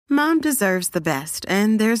Mom deserves the best,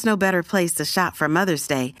 and there's no better place to shop for Mother's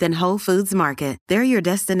Day than Whole Foods Market. They're your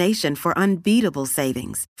destination for unbeatable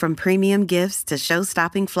savings, from premium gifts to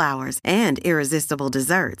show-stopping flowers and irresistible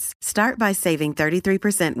desserts. Start by saving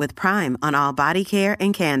 33% with Prime on all body care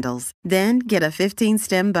and candles. Then get a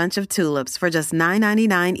 15-stem bunch of tulips for just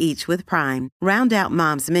 $9.99 each with Prime. Round out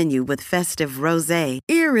Mom's menu with festive rosé,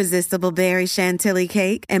 irresistible berry chantilly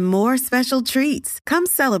cake, and more special treats. Come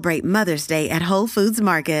celebrate Mother's Day at Whole Foods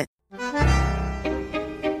Market.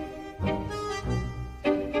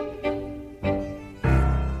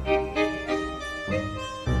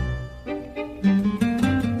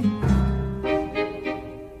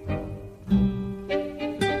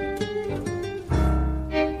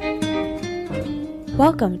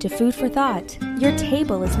 Welcome to Food for Thought. Your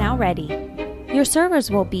table is now ready. Your servers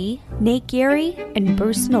will be Nate Geary and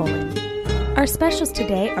Bruce Nolan. Our specials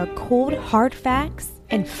today are cold, hard facts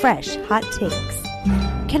and fresh, hot takes.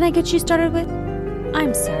 Can I get you started with...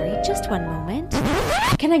 I'm sorry, just one moment.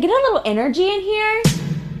 Can I get a little energy in here?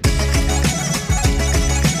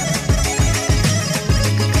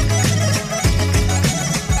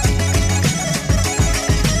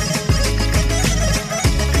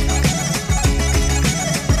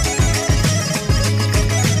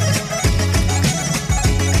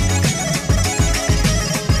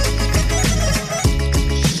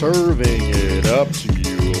 Serving it up to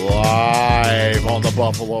you live on the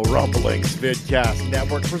Buffalo Rumblings Vidcast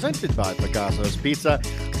Network, presented by Picasso's Pizza.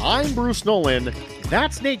 I'm Bruce Nolan,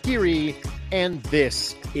 that's Nate Geary, and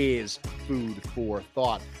this is Food for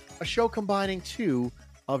Thought, a show combining two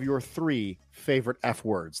of your three favorite F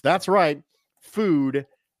words. That's right, food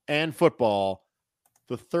and football.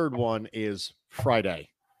 The third one is Friday.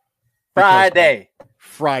 Friday.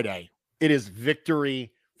 It is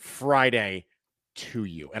Victory Friday to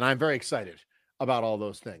you. And I'm very excited about all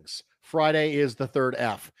those things. Friday is the third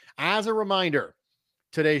F. As a reminder,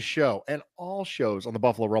 today's show and all shows on the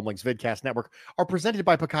Buffalo Rumblings Vidcast Network are presented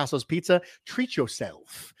by Picasso's Pizza. Treat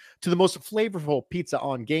yourself to the most flavorful pizza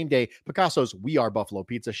on game day. Picasso's We Are Buffalo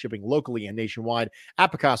Pizza, shipping locally and nationwide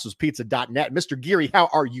at picassospizza.net. Mr. Geary, how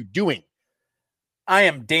are you doing? I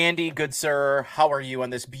am dandy, good sir. How are you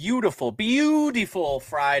on this beautiful, beautiful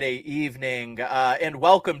Friday evening? And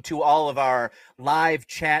welcome to all of our live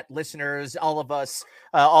chat listeners, all of us,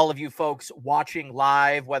 all of you folks watching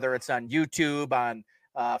live, whether it's on YouTube, on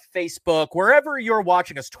Facebook, wherever you're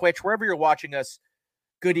watching us, Twitch, wherever you're watching us.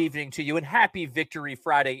 Good evening to you and happy Victory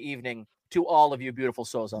Friday evening to all of you beautiful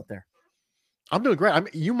souls out there. I'm doing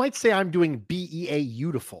great. You might say I'm doing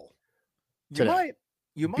B-E-A-utiful today.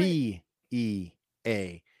 You might. B-E-A.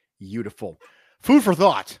 Beautiful. Food for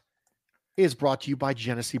Thought is brought to you by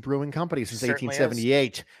Genesee Brewing Company. Since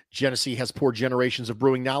 1878, Genesee has poured generations of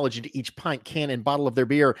brewing knowledge into each pint, can, and bottle of their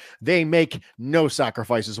beer. They make no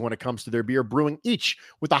sacrifices when it comes to their beer, brewing each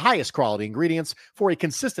with the highest quality ingredients for a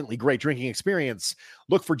consistently great drinking experience.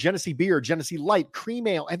 Look for Genesee Beer, Genesee Light, Cream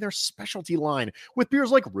Ale, and their specialty line with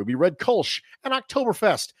beers like Ruby Red Kolsch and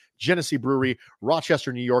Oktoberfest. Genesee Brewery,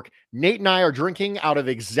 Rochester, New York. Nate and I are drinking out of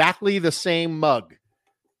exactly the same mug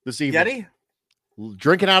this evening. Yeti?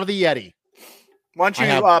 Drinking out of the Yeti. Why don't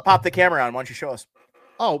you pop the camera on? Why don't you show us?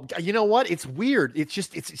 Oh, you know what? It's weird. It's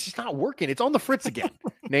just not working. It's on the fritz again,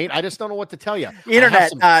 Nate. I just don't know what to tell you.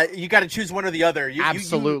 Internet. You got to choose one or the other.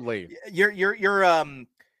 Absolutely.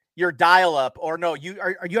 Your dial up, or no? You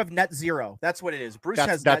have net zero. That's what it is. Bruce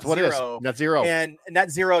has that's net what zero. It is. Net zero. And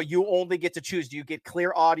net zero, you only get to choose. Do you get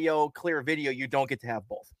clear audio, clear video? You don't get to have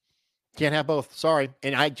both. Can't have both. Sorry.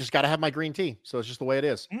 And I just got to have my green tea. So it's just the way it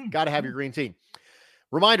is. Got to have your green tea.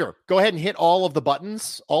 Reminder, go ahead and hit all of the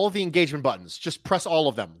buttons, all of the engagement buttons. Just press all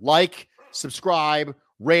of them. Like, subscribe,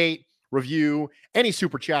 rate, review. Any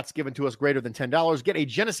super chats given to us greater than $10. Get a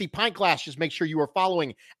Genesee pint glass. Just make sure you are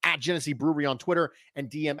following at Genesee Brewery on Twitter and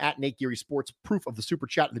DM at Nate Geary Sports. Proof of the super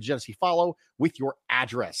chat and the Genesee follow with your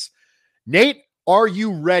address. Nate, are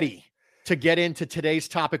you ready to get into today's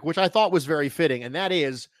topic, which I thought was very fitting, and that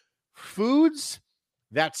is foods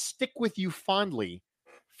that stick with you fondly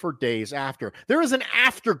for days after. There is an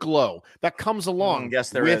afterglow that comes along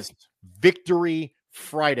with Victory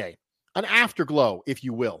Friday. An afterglow, if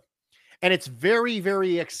you will. And it's very,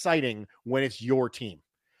 very exciting when it's your team.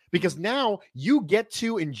 Because now you get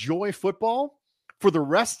to enjoy football for the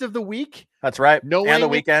rest of the week. That's right. And the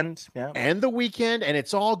weekend. Yeah. And the weekend. And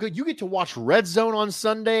it's all good. You get to watch Red Zone on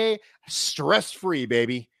Sunday. Stress-free,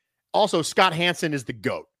 baby. Also, Scott Hansen is the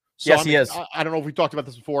GOAT. So yes, he is. I don't know if we talked about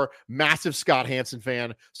this before. Massive Scott Hansen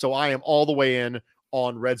fan. So I am all the way in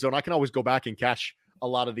on Red Zone. I can always go back and catch a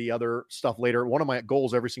lot of the other stuff later. One of my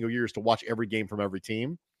goals every single year is to watch every game from every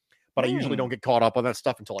team. But I usually don't get caught up on that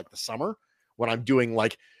stuff until like the summer when I'm doing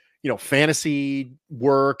like, fantasy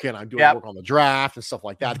work and I'm doing Yep. work on the draft and stuff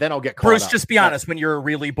like that, then I'll get caught Bruce, up. just be honest, when you're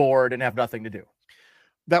really bored and have nothing to do.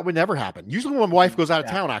 That would never happen. Usually when my wife goes out of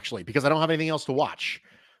town, actually, because I don't have anything else to watch.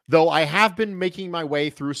 Though I have been making my way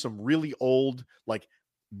through some really old, like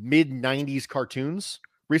mid-90s cartoons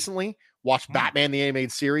recently. Watched Batman the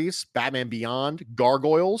Animated Series, Batman Beyond,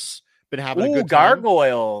 Gargoyles. Been having a good time.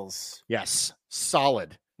 Gargoyles. Yes,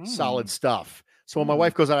 solid stuff. So when my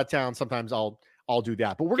wife goes out of town, sometimes I'll do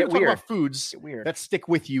that. But we're going to talk about foods that stick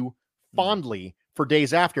with you fondly for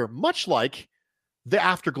days after, much like the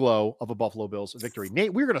afterglow of a Buffalo Bills victory.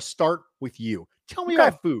 Nate, we're going to start with you. Tell me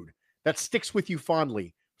about food that sticks with you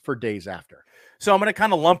fondly for days after. So I'm going to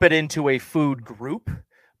kind of lump it into a food group,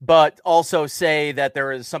 but also say that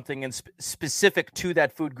there is something specific to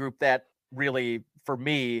that food group that really, for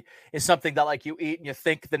me, is something that like you eat and you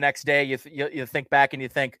think the next day, you think back and you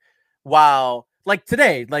think, wow, like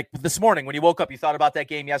today, like this morning when you woke up, you thought about that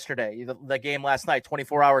game yesterday, the game last night,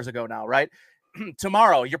 24 hours ago now, right?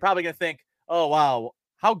 Tomorrow, you're probably going to think, oh, wow,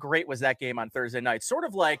 how great was that game on Thursday night? Sort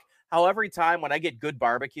of like how every time when I get good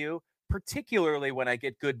barbecue, particularly when I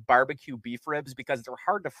get good barbecue beef ribs, because they're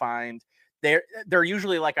hard to find. They're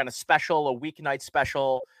usually like on a special, a weeknight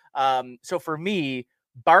special. So for me,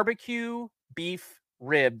 barbecue beef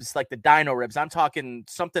ribs, like the dino ribs, I'm talking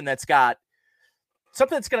something that's going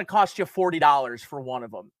to cost you $40 for one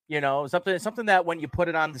of them. Something that when you put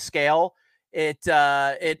it on the scale,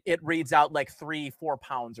 it reads out like 3-4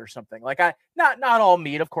 pounds or something. Like not all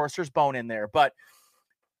meat, of course, there's bone in there, but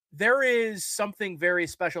there is something very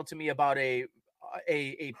special to me about a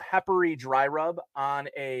peppery dry rub on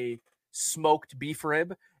a smoked beef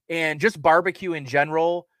rib, and just barbecue in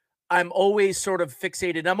general. I'm always sort of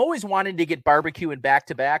fixated. I'm always wanting to get barbecue in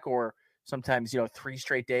back-to-back or sometimes, 3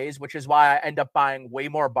 straight days, which is why I end up buying way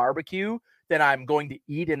more barbecue than I'm going to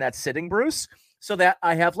eat in that sitting, Bruce, so that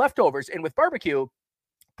I have leftovers. And with barbecue,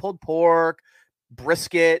 pulled pork,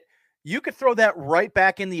 brisket, you could throw that right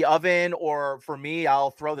back in the oven, or for me, I'll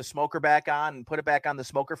throw the smoker back on and put it back on the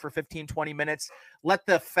smoker for 15, 20 minutes, let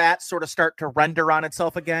the fat sort of start to render on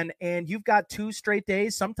itself again, and you've got 2 straight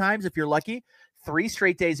days, sometimes if you're lucky, 3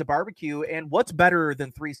 straight days of barbecue. And what's better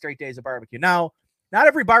than 3 straight days of barbecue? Now, not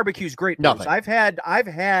every barbecue is great. Bruce. I've had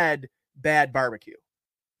bad barbecue.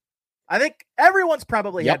 I think everyone's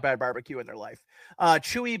probably had bad barbecue in their life.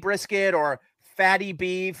 Chewy brisket or fatty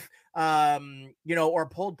beef, or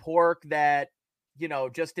pulled pork that,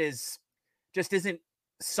 just isn't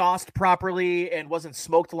sauced properly and wasn't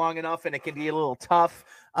smoked long enough, and it can be a little tough.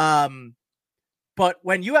 But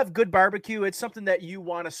when you have good barbecue, it's something that you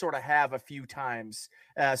want to sort of have a few times.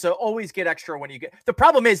 So always get extra when you get. The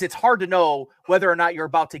problem is it's hard to know whether or not you're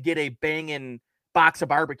about to get a banging box of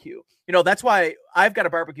barbecue. That's why I've got a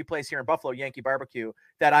barbecue place here in Buffalo, Yankee Barbecue,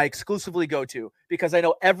 that I exclusively go to, because I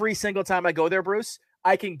know every single time I go there, Bruce,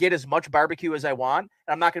 I can get as much barbecue as I want.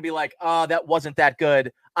 And I'm not going to be like, oh, that wasn't that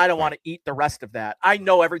good. I don't want to eat the rest of that. I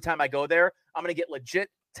know every time I go there, I'm going to get legit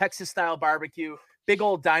Texas style barbecue, big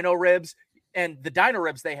old dino ribs. And the dino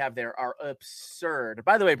ribs they have there are absurd.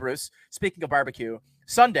 By the way, Bruce, speaking of barbecue,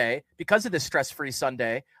 Sunday, because of this stress-free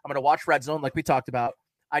Sunday, I'm going to watch Red Zone like we talked about.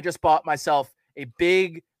 I just bought myself a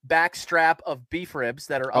big back strap of beef ribs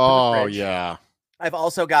that are up in the fridge. Oh, yeah. I've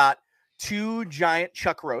also got 2 giant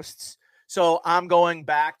chuck roasts. So I'm going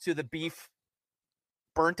back to the beef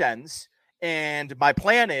burnt ends. And my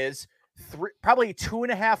plan is probably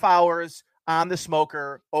 2.5 hours on the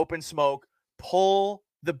smoker, open smoke, pull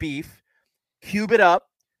the beef, cube it up,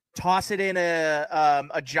 toss it in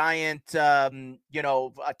a giant,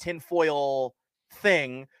 a tinfoil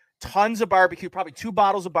thing, tons of barbecue, probably 2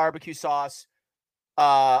 bottles of barbecue sauce,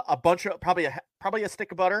 a bunch of probably a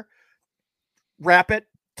stick of butter, wrap it,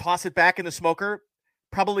 toss it back in the smoker,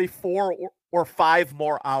 probably 4 or 5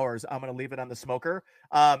 more hours. I'm going to leave it on the smoker,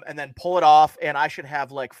 and then pull it off. And I should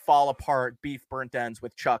have like fall apart beef burnt ends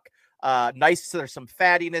with chuck. Nice. So there's some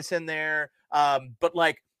fattiness in there. But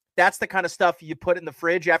like, that's the kind of stuff you put in the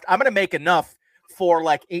fridge after. I'm going to make enough for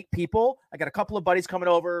like 8 people. I got a couple of buddies coming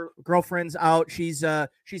over, girlfriend's out. She's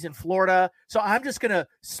in Florida. So I'm just going to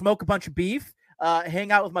smoke a bunch of beef,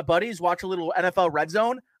 hang out with my buddies, watch a little NFL Red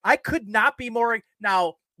Zone. I could not be more.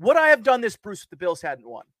 Now, would I have done this, Bruce, if the Bills hadn't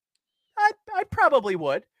won? I probably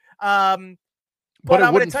would. But I'm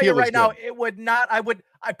going to tell you right now, it would not.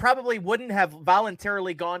 I probably wouldn't have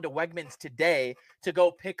voluntarily gone to Wegmans today to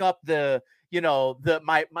go pick up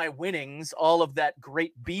my winnings, all of that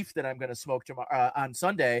great beef that I'm going to smoke tomorrow on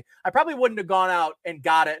Sunday. I probably wouldn't have gone out and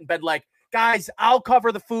got it and been like, guys, I'll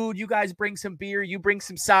cover the food. You guys bring some beer. You bring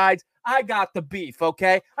some sides. I got the beef.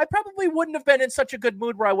 Okay. I probably wouldn't have been in such a good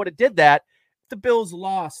mood where I would have did that if the Bills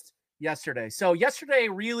lost yesterday. So yesterday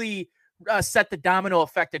really set the domino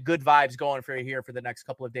effect of good vibes going for you here for the next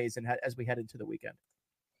couple of days and as we head into the weekend.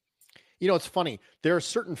 You know, it's funny. There are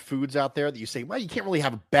certain foods out there that you say, well, you can't really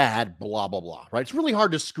have a bad blah, blah, blah, right? It's really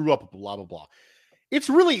hard to screw up blah, blah, blah. It's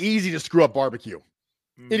really easy to screw up barbecue.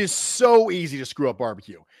 It is so easy to screw up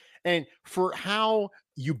barbecue. And for how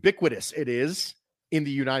ubiquitous it is in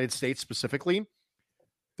the United States specifically,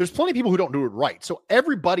 there's plenty of people who don't do it right. So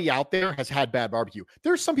everybody out there has had bad barbecue.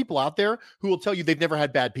 There's some people out there who will tell you they've never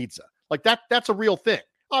had bad pizza. Like that's a real thing.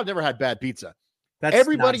 Oh, I've never had bad pizza. That's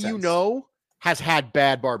everybody nonsense. You know has had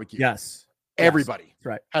bad barbecue. Yes. Everybody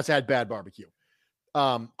right. has had bad barbecue.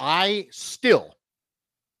 I still,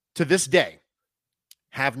 to this day,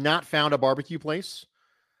 have not found a barbecue place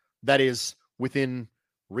that is within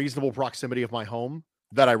reasonable proximity of my home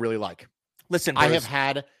that I really like. Listen, Bruce,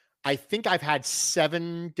 I think I've had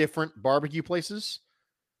 7 different barbecue places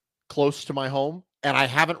close to my home, and I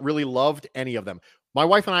haven't really loved any of them. My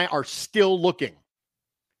wife and I are still looking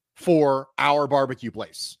for our barbecue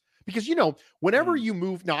place. Because, you know, whenever you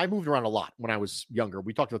move, now I moved around a lot when I was younger.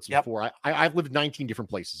 We talked about this before. I've lived 19 different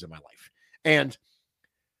places in my life. And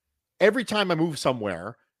every time I move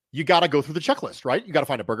somewhere, you got to go through the checklist, right? You got to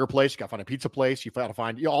find a burger place. You got to find a pizza place. You got to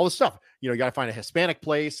find, all this stuff. You got to find a Hispanic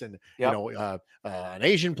place and, an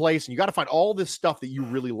Asian place. And you got to find all this stuff that you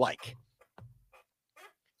really like.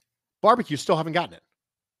 Barbecue, still haven't gotten it.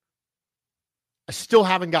 I still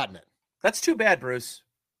haven't gotten it. That's too bad, Bruce.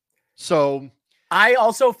 So I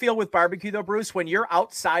also feel with barbecue though, Bruce, when you're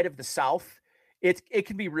outside of the South, it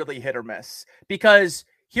can be really hit or miss, because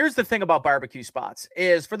here's the thing about barbecue spots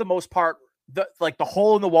is, for the most part, the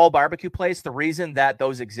hole in the wall barbecue place, the reason that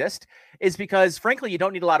those exist is because, frankly, you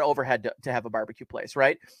don't need a lot of overhead to have a barbecue place,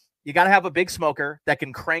 right? You got to have a big smoker that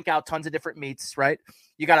can crank out tons of different meats, right?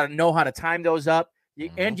 You got to know how to time those up,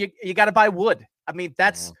 and you got to buy wood. I mean,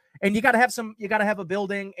 and you got to have a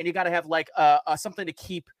building, and you got to have like something to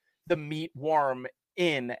keep the meat warm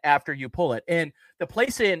in after you pull it. And the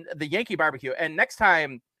place in the Yankee Barbecue, and next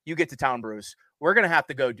time you get to town, Bruce, we're going to have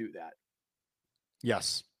to go do that.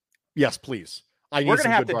 Yes, please. We're going to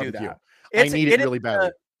have to do that. I need it really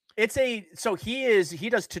badly. He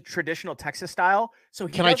does traditional Texas style. So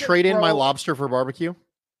can I trade in my lobster for barbecue?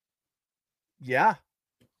 Yeah.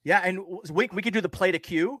 And we could do the plate of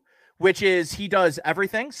Q, which is, he does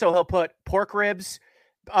everything. So he'll put pork ribs,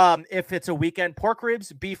 if it's a weekend, pork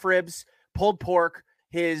ribs, beef ribs, pulled pork,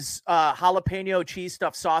 his jalapeno cheese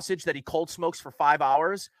stuffed sausage that he cold smokes for 5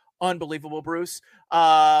 hours. Unbelievable, Bruce.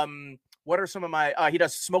 What are some of my, he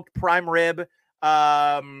does smoked prime rib.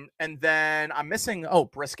 And then I'm missing,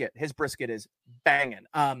 brisket. His brisket is banging.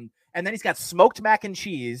 And then he's got smoked mac and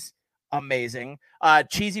cheese. Amazing.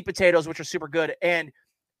 Cheesy potatoes, which are super good. And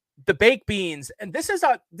the baked beans. And this is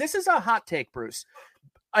a hot take, Bruce.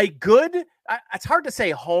 It's hard to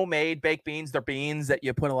say homemade baked beans. They're beans that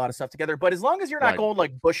you put a lot of stuff together, but as long as you're not going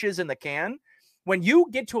like bushes in the can, when you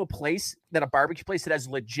get to a barbecue place that has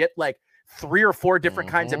legit like 3 or 4 different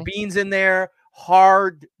kinds of beans in there,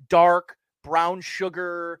 hard, dark, brown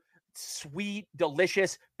sugar, sweet,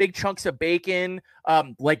 delicious, big chunks of bacon,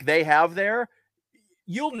 like they have there,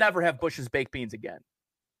 you'll never have Bush's baked beans again.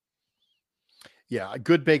 Yeah,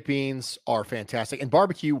 good baked beans are fantastic. And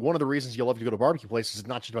barbecue, one of the reasons you love to go to barbecue places is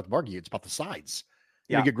not just about the barbecue, it's about the sides.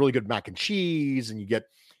 You get really good mac and cheese, and you get,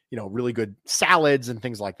 really good salads and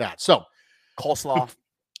things like that. So, coleslaw.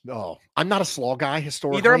 I'm not a slaw guy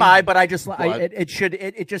historically. Neither am I, but it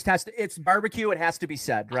just has to, it's barbecue. It has to be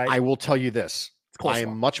said, right? I will tell you this. I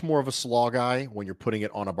am much more of a slaw guy when you're putting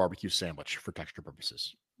it on a barbecue sandwich for texture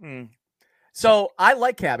purposes. So I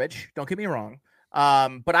like cabbage. Don't get me wrong.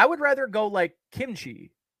 But I would rather go like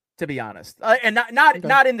kimchi, to be honest, and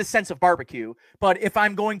not in the sense of barbecue, but if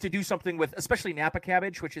I'm going to do something with, especially Napa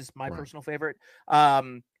cabbage, which is my personal favorite,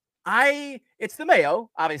 it's the mayo.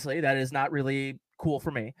 Obviously, that is not really cool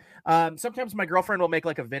for me. Sometimes my girlfriend will make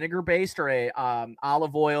like a vinegar based or a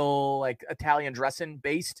olive oil, like Italian dressing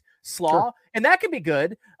based slaw, and that can be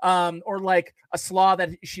good. Or like a slaw that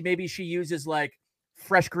she uses like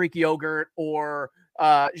fresh Greek yogurt, or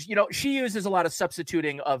she uses a lot of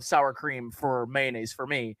substituting of sour cream for mayonnaise for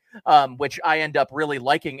me, which I end up really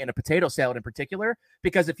liking in a potato salad in particular,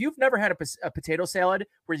 because if you've never had a potato salad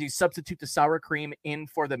where you substitute the sour cream in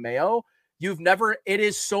for the mayo,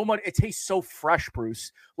 it tastes so fresh,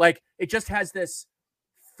 Bruce. Like, it just has this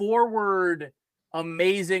forward,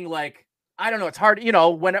 amazing, like, I don't know, it's hard,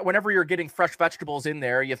 whenever you're getting fresh vegetables in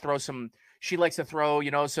there, you throw she likes to throw,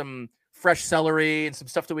 some fresh celery and some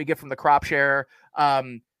stuff that we get from the crop share.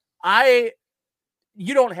 You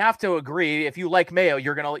don't have to agree. If you like mayo,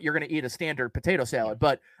 you're gonna eat a standard potato salad.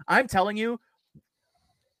 But I'm telling you,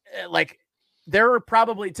 like there are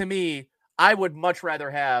probably, to me, I would much rather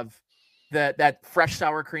have that fresh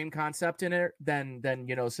sour cream concept in it than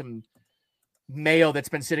some mayo that's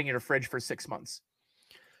been sitting in a fridge for 6 months.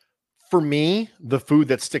 For me, the food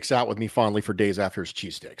that sticks out with me fondly for days after is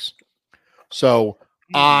cheesesteaks. So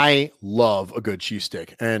I love a good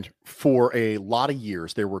cheesesteak. And for a lot of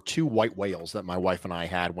years, there were 2 white whales that my wife and I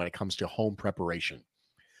had when it comes to home preparation.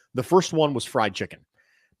 The first one was fried chicken.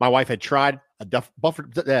 My wife had tried a bunch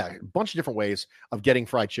of different ways of getting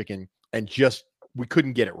fried chicken, and we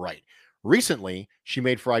couldn't get it right. Recently, she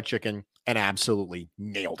made fried chicken and absolutely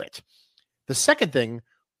nailed it. The second thing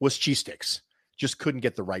was cheesesteaks. Just couldn't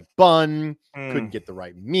get the right bun, couldn't get the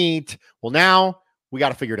right meat. Well, now we got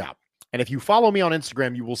to figure it out. And if you follow me on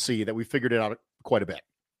Instagram, you will see that we figured it out quite a bit.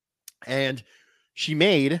 And she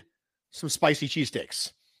made some spicy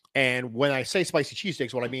cheesesteaks. And when I say spicy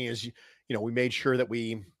cheesesteaks, what I mean is, we made sure that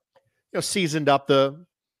we, seasoned up the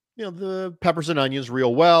peppers and onions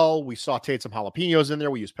real well. We sauteed some jalapenos in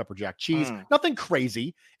there. We used pepper jack cheese. Nothing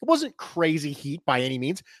crazy. It wasn't crazy heat by any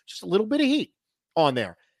means, just a little bit of heat on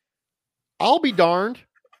there. I'll be darned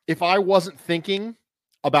if I wasn't thinking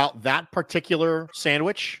about that particular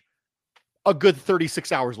sandwich a good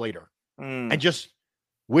 36 hours later and just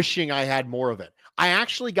wishing I had more of it. I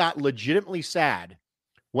actually got legitimately sad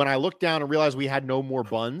when I looked down and realized we had no more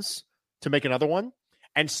buns to make another one.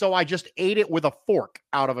 And so I just ate it with a fork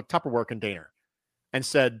out of a Tupperware container and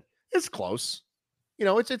said, it's close.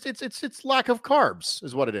 It's lack of carbs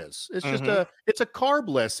is what it is. It's just it's a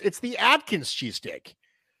carbless. It's the Atkins cheesesteak,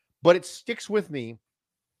 but it sticks with me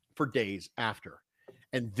for days after.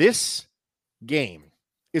 And this game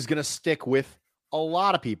is going to stick with a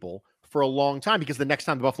lot of people for a long time, because the next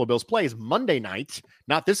time the Buffalo Bills play is Monday night,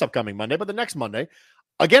 not this upcoming Monday, but the next Monday,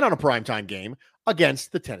 again on a primetime game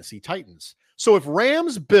against the Tennessee Titans. So if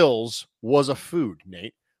Rams Bills was a food,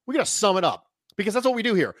 Nate, we got to sum it up, because that's what we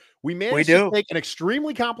do here. We manage to take an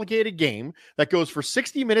extremely complicated game that goes for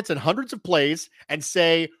 60 minutes and hundreds of plays and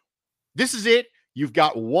say, this is it. You've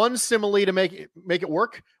got one simile to make it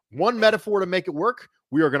work, one metaphor to make it work.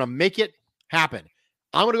 We are going to make it happen.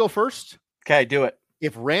 I'm going to go first. Okay, do it.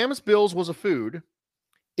 If Rams Bills was a food,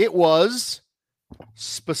 it was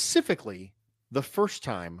specifically the first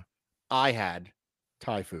time I had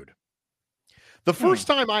Thai food. The first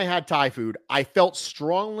time I had Thai food, I felt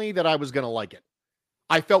strongly that I was going to like it.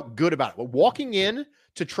 I felt good about it. But walking in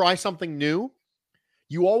to try something new,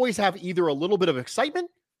 you always have either a little bit of excitement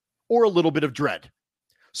or a little bit of dread.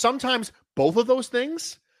 Sometimes both of those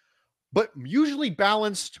things, but usually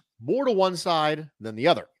balanced more to one side than the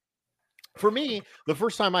other. For me, the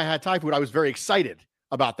first time I had Thai food, I was very excited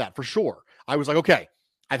about that for sure. I was like, okay,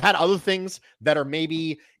 I've had other things that are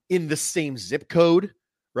maybe in the same zip code,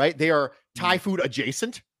 right? They are Thai food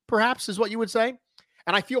adjacent, perhaps, is what you would say.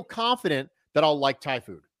 And I feel confident that I'll like Thai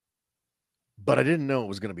food. But I didn't know it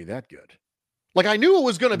was going to be that good. Like, I knew it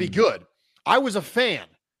was going to be good. I was a fan.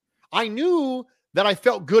 I knew that I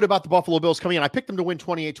felt good about the Buffalo Bills coming in. I picked them to win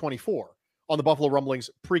 28-24 on the Buffalo Rumblings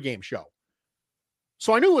pregame show.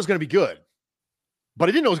 So I knew it was going to be good, but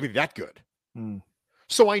I didn't know it was going to be that good.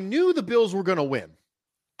 So I knew the Bills were going to win.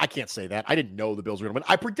 I can't say that. I didn't know the Bills were going to win.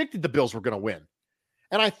 I predicted the Bills were going to win.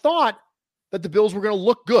 And I thought that the Bills were going to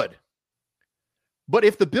look good. But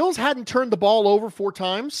if the Bills hadn't turned the ball over 4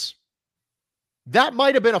 times, that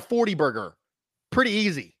might have been a 40 burger pretty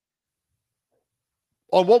easy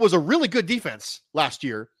on what was a really good defense last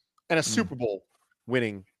year and a Super Bowl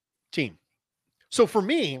winning team. So for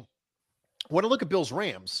me, when I look at Bills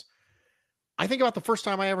Rams, I think about the first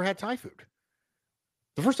time I ever had Thai food.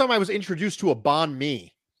 The first time I was introduced to a banh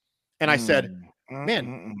mi, and I said,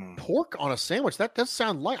 man, pork on a sandwich, that does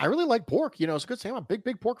sound like, I really like pork. It's a good sandwich. I'm a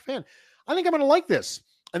big pork fan. I think I'm going to like this.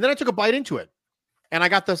 And then I took a bite into it, and I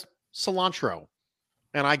got the cilantro,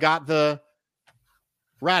 and I got the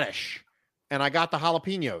radish, and I got the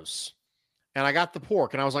jalapenos, and I got the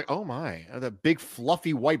pork, and I was like, oh my, the big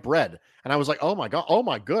fluffy white bread. And I was like, oh my God, oh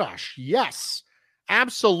my gosh, yes,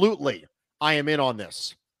 absolutely, I am in on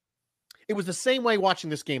this. It was the same way watching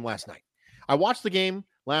this game last night. I watched the game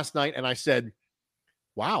last night, and I said,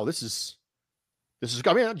 wow, this is,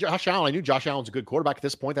 I mean, Josh Allen, I knew Josh Allen's a good quarterback at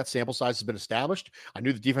this point. That sample size has been established. I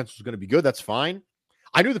knew the defense was going to be good. That's fine.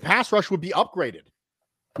 I knew the pass rush would be upgraded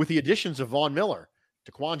with the additions of Von Miller,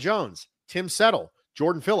 Daquan Jones, Tim Settle,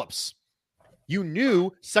 Jordan Phillips. You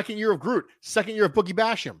knew second year of Groot, second year of Boogie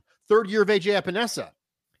Basham, third year of AJ Epinesa.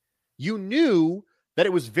 You knew that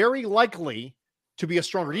it was very likely to be a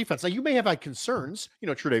stronger defense. Now, you may have had concerns.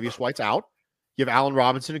 Tre'Davious White's out. You have Allen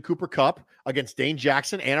Robinson and Cooper Kupp against Dane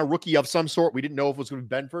Jackson and a rookie of some sort. We didn't know if it was going to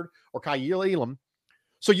be Benford or Kyle Elam.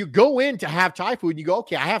 So you go in to have Thai food and you go,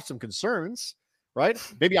 okay, I have some concerns, right?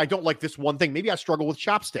 Maybe I don't like this one thing. Maybe I struggle with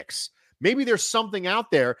chopsticks. Maybe there's something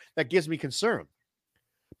out there that gives me concern.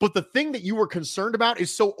 But the thing that you were concerned about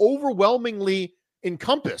is so overwhelmingly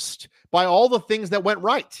encompassed by all the things that went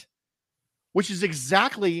right, which is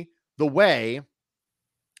exactly the way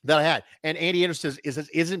that I had. And Andy Anderson says,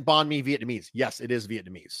 isn't banh mi Vietnamese? Yes, it is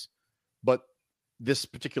Vietnamese. But this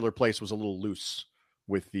particular place was a little loose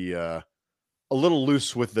with the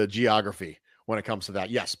geography when it comes to that.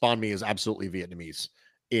 Yes, banh mi is absolutely Vietnamese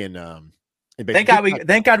in Thank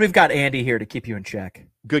God we've got Andy here to keep you in check.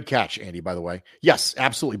 Good catch, Andy, by the way. Yes,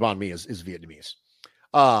 absolutely banh mi is Vietnamese.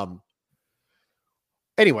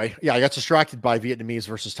 Anyway, yeah, I got distracted by Vietnamese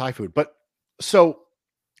versus Thai food. But so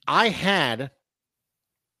I had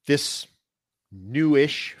this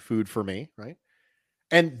newish food for me, right?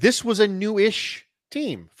 And this was a newish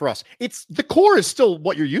team for us. It's the core is still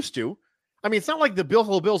what you're used to. I mean, it's not like the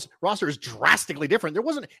Buffalo Bills roster is drastically different. There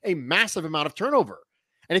wasn't a massive amount of turnover.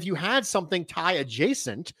 And if you had something Thai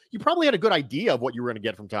adjacent, you probably had a good idea of what you were going to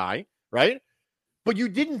get from Thai, right? But you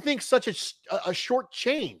didn't think such a short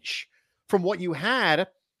change from what you had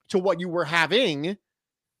to what you were having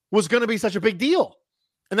was going to be such a big deal.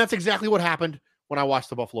 And that's exactly what happened when I watched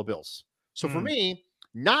the Buffalo Bills. So for me,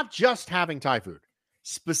 not just having Thai food,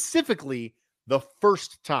 specifically the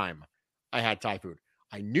first time I had Thai food,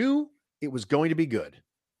 I knew it was going to be good.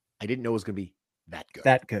 I didn't know it was going to be that good.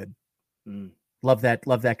 That good. Love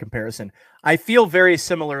that comparison. I feel very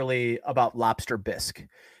similarly about lobster bisque,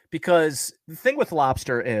 because the thing with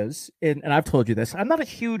lobster is, and I've told you this, I'm not a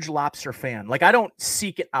huge lobster fan. Like, I don't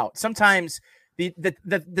seek it out. Sometimes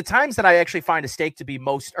the times that I actually find a steak to be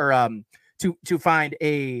most, or to find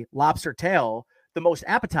a lobster tail the most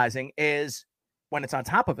appetizing is when it's on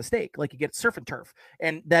top of a steak, like you get surf and turf,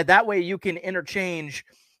 and that way you can interchange,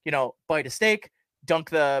 bite a steak, dunk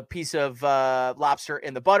the piece of lobster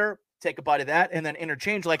in the butter, take a bite of that, and then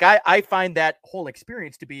interchange. Like, I find that whole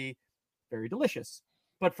experience to be very delicious.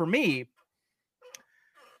 But for me,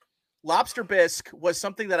 lobster bisque was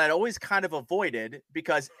something that I'd always kind of avoided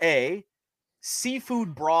because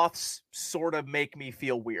seafood broths sort of make me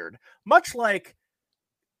feel weird, much like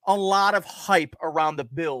a lot of hype around the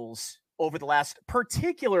Bills over the last,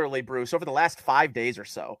 particularly Bruce, over the last 5 days or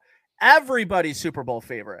so. Everybody's Super Bowl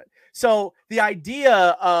favorite. So the idea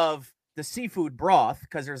of the seafood broth,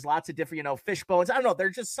 because there's lots of different, fish bones, I don't know,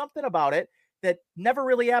 there's just something about it that never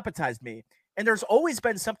really appetized me. And there's always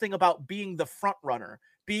been something about being the front runner,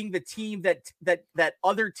 being the team that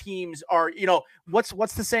other teams are,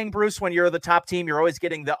 what's the saying, Bruce? When you're the top team, you're always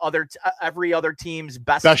getting the every other team's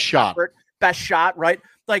best shot, right?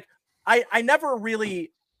 Like, I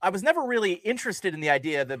was never really interested in the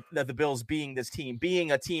idea that the Bills being this team,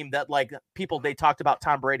 being a team that, like, they talked about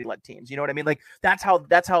Tom Brady led teams. You know what I mean? Like, that's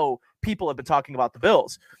how people have been talking about the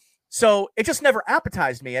Bills. So it just never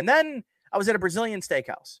appetized me. And then I was at a Brazilian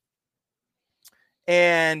steakhouse,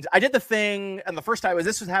 and I did the thing. And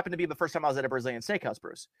this happened to be the first time I was at a Brazilian steakhouse,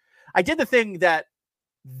 Bruce. I did the thing that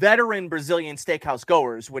veteran Brazilian steakhouse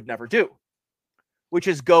goers would never do, which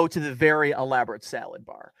is go to the very elaborate salad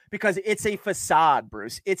bar, because it's a facade,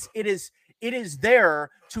 Bruce. It is there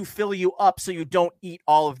to fill you up so you don't eat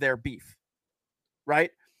all of their beef,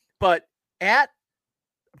 right? But I'm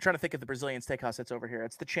trying to think of the Brazilian steakhouse that's over here.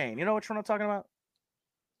 It's the chain. You know which one I'm talking about?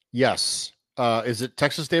 Yes. Is it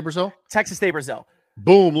Texas de Brazil? Texas de Brazil.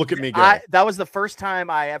 Boom! Look at me go. That was the first time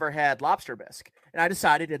I ever had lobster bisque, and I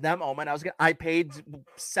decided in that moment I paid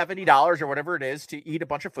 $70 or whatever it is to eat a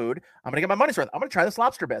bunch of food. I'm gonna get my money's worth. I'm gonna try this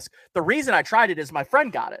lobster bisque. The reason I tried it is my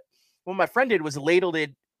friend got it. What my friend did was ladled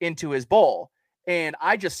it into his bowl, and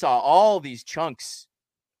I just saw all these chunks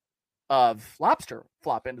of lobster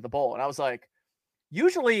flop into the bowl, and I was like,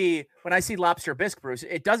 usually when I see lobster bisque, Bruce,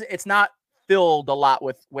 it's not filled a lot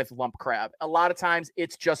with lump crab. A lot of times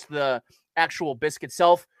it's just the actual bisque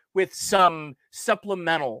itself with some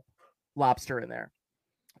supplemental lobster in there.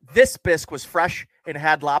 This bisque was fresh and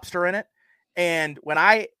had lobster in it. And when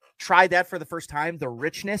I tried that for the first time, the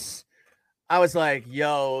richness, I was like,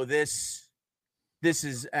 yo, this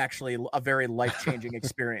is actually a very life-changing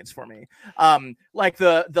experience for me. Like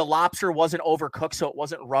the lobster wasn't overcooked, so it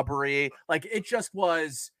wasn't rubbery. Like, it just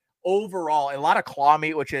was overall a lot of claw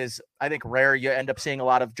meat, which is, I think, rare. You end up seeing a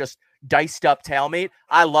lot of just diced up tail meat.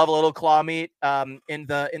 I love a little claw meat in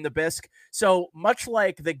the bisque. So much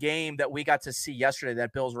like the game that we got to see yesterday,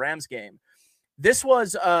 that Bills Rams game, this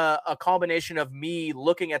was a combination of me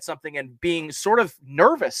looking at something and being sort of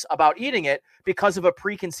nervous about eating it because of a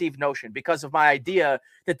preconceived notion, because of my idea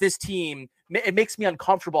that this team, it makes me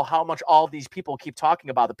uncomfortable how much all these people keep talking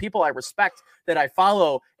about. The people I respect that I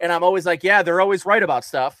follow, and I'm always like, yeah, they're always right about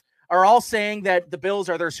stuff, are all saying that the Bills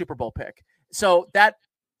are their Super Bowl pick. So that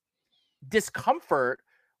discomfort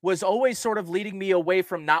was always sort of leading me away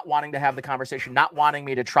from not wanting to have the conversation, not wanting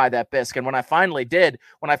me to try that bisque. And when I finally did,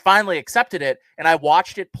 when I finally accepted it and I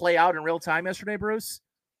watched it play out in real time yesterday, Bruce,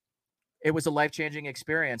 it was a life-changing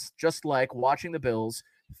experience, just like watching the Bills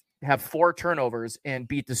have 4 turnovers and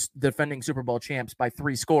beat the defending Super Bowl champs by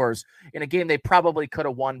 3 scores in a game they probably could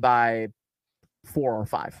have won by 4 or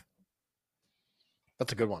 5.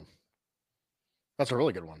 That's a good one. That's a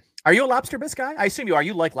really good one. Are you a lobster bisque guy? I assume you are.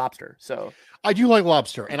 You like lobster, so I do like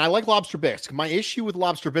lobster, and I like lobster bisque. My issue with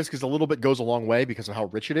lobster bisque is a little bit goes a long way because of how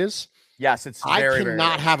rich it is. Yes, it's very, I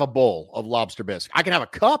cannot have a bowl of lobster bisque. I can have a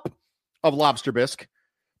cup of lobster bisque,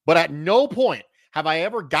 but at no point have I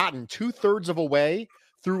ever gotten 2/3 of a way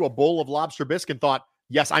through a bowl of lobster bisque and thought,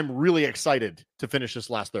 yes, I'm really excited to finish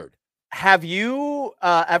this last third. Have you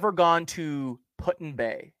ever gone to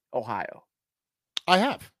Put-in-Bay, Ohio? I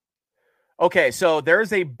have. Okay, so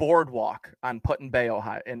there's a boardwalk on Put-in-Bay,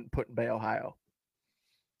 Ohio.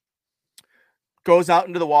 Goes out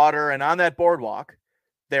into the water, and on that boardwalk,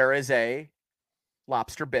 there is a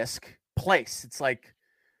lobster bisque place. It's like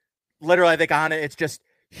literally, I think on it, it's just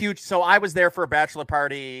huge. So I was there for a bachelor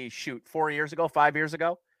party, 5 years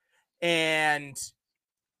ago. And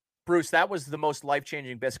Bruce, that was the most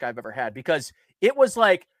life-changing bisque I've ever had because it was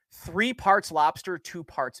like 3 parts lobster, 2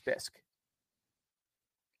 parts bisque.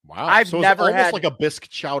 Wow. I've never had like a bisque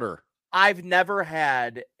chowder. I've never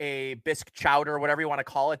had a bisque chowder, whatever you want to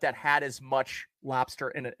call it, that had as much lobster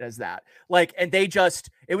in it as that. Like, and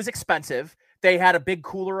it was expensive. They had a big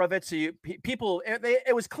cooler of it. So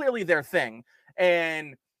it was clearly their thing.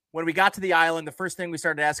 And when we got to the island, the first thing we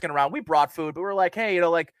started asking around, we brought food, but we were like, hey,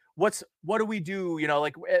 what do we do?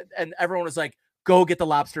 And everyone was like, go get the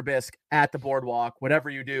lobster bisque at the boardwalk, whatever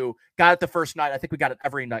you do. Got it the first night. I think we got it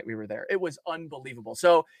every night we were there. It was unbelievable.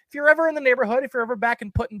 So if you're ever in the neighborhood, if you're ever back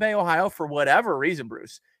in Put-in-Bay, Ohio, for whatever reason,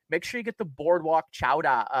 Bruce, make sure you get the boardwalk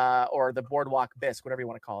chowder or the boardwalk bisque, whatever you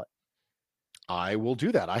want to call it. I will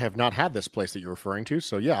do that. I have not had this place that you're referring to.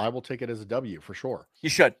 So yeah, I will take it as a W for sure. You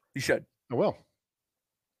should. I will.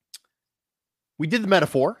 We did the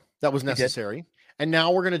metaphor. That was necessary. And now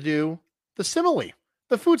we're going to do the simile,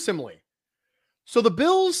 the food simile. So the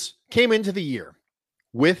Bills came into the year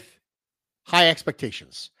with high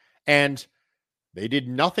expectations, and they did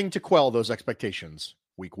nothing to quell those expectations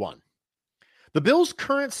week 1. The Bills'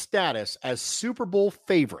 current status as Super Bowl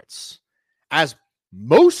favorites, as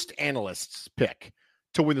most analysts pick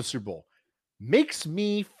to win the Super Bowl, makes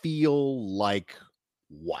me feel like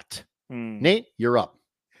what? Nate, you're up.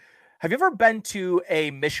 Have you ever been to a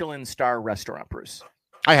Michelin star restaurant, Bruce?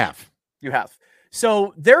 I have. You have.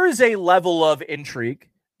 So there is a level of intrigue.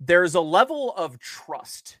 There's a level of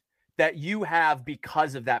trust that you have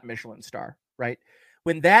because of that Michelin star, right?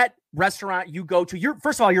 When that restaurant you go to,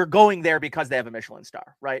 first of all, you're going there because they have a Michelin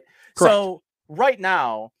star, right? Correct. So right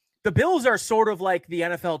now, the Bills are sort of like the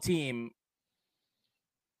NFL team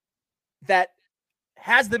that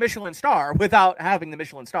has the Michelin star without having the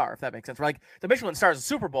Michelin star, if that makes sense. Like the Michelin star is a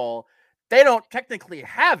Super Bowl. They don't technically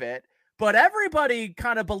have it, but everybody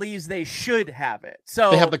kind of believes they should have it.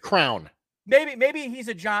 So they have the crown. Maybe maybe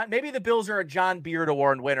the Bills are a John Beard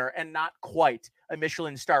Award winner and not quite a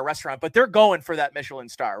Michelin star restaurant, but they're going for that Michelin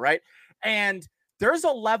star, right? And there's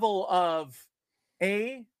a level of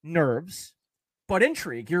nerves, but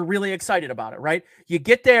intrigue. You're really excited about it, right? You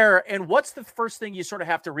get there, and what's the first thing you sort of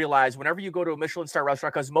have to realize whenever you go to a Michelin star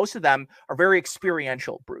restaurant? Because most of them are very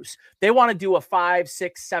experiential, Bruce. They want to do a 5,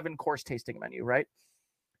 6, 7 course tasting menu, right?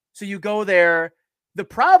 So you go there. The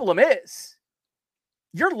problem is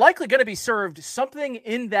you're likely going to be served something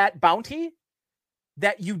in that bounty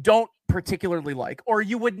that you don't particularly like, or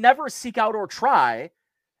you would never seek out or try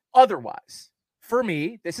otherwise. For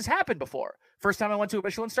me, this has happened before. First time I went to a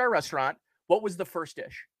Michelin star restaurant, what was the first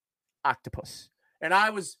dish? Octopus. And I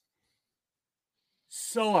was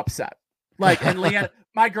so upset. Like, and Leanne,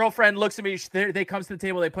 my girlfriend looks at me, they comes to the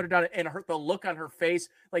table, they put it down, and the look on her face,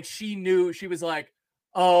 like she knew, she was like,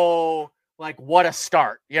 oh, like what a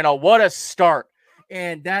start, what a start.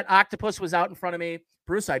 And that octopus was out in front of me.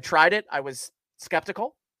 Bruce, I tried it. I was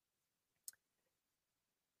skeptical.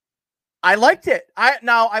 I liked it.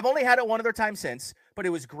 I've only had it one other time since, but it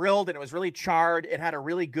was grilled and it was really charred. It had a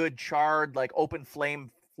really good charred, like open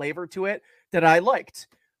flame flavor to it that I liked.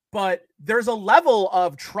 But there's a level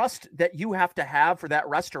of trust that you have to have for that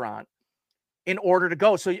restaurant in order to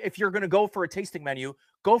go. So if you're going to go for a tasting menu,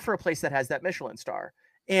 go for a place that has that Michelin star.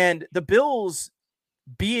 And the Bills,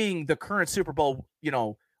 being the current Super Bowl,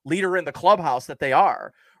 leader in the clubhouse that they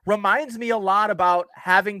are, reminds me a lot about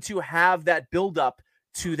having to have that build up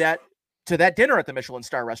to that dinner at the Michelin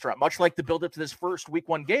star restaurant, much like the build up to this first week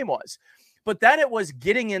 1 game was. But then it was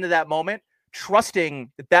getting into that moment,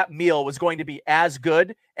 trusting that meal was going to be as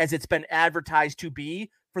good as it's been advertised to be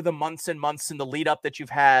for the months and months in the lead up that you've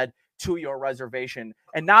had to your reservation.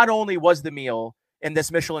 And not only was the meal in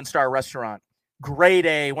this Michelin star restaurant grade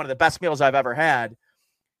A, one of the best meals I've ever had,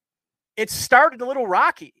 it started a little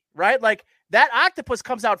rocky, right? Like that octopus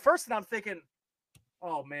comes out first and I'm thinking,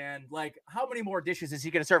 oh man, like how many more dishes is he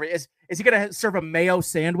going to serve? Is he going to serve a mayo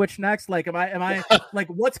sandwich next? Like, am I like,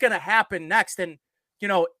 what's going to happen next? And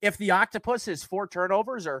if the octopus is 4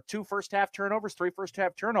 turnovers or 2 first half turnovers, 3 first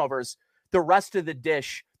half turnovers, the rest of the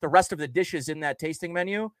dishes in that tasting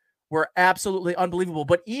menu were absolutely unbelievable.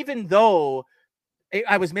 But even though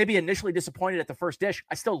I was maybe initially disappointed at the first dish,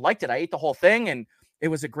 I still liked it. I ate the whole thing and it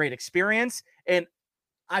was a great experience. And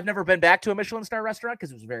I've never been back to a Michelin star restaurant because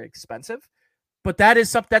it was very expensive. But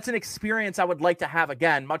that's an experience I would like to have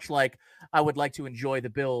again, much like I would like to enjoy the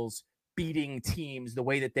Bills beating teams the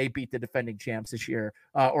way that they beat the defending champs this year,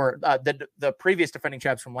 or the previous defending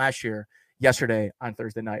champs from last year, yesterday on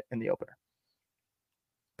Thursday night in the opener.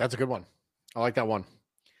 That's a good one. I like that one.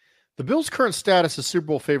 The Bills' current status as Super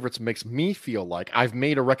Bowl favorites makes me feel like I've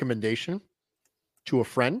made a recommendation to a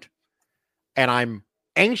friend, and I'm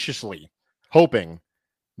anxiously hoping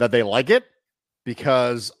that they like it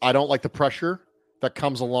because I don't like the pressure that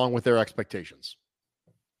comes along with their expectations.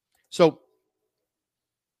 So,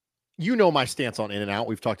 my stance on In-N-Out.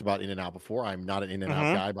 We've talked about In-N-Out before. I'm not an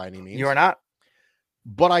In-N-Out guy by any means. You are not.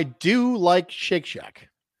 But I do like Shake Shack.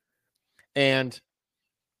 And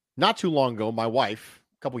not too long ago, a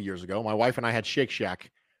couple years ago, my wife and I had Shake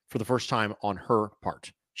Shack for the first time on her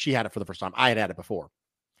part. She had it for the first time. I had it before.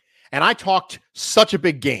 And I talked such a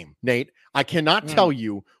big game, Nate. I cannot tell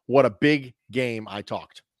you what a big game I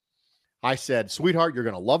talked. I said, sweetheart, you're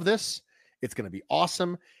going to love this. It's going to be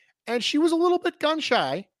awesome. And she was a little bit gun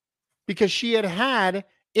shy because she had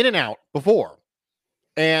In-N-Out before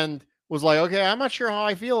and was like, okay, I'm not sure how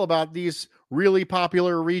I feel about these really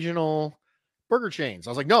popular regional burger chains.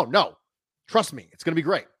 I was like, no, trust me. It's going to be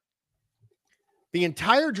great. The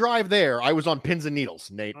entire drive there, I was on pins and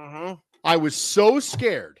needles, Nate. I was so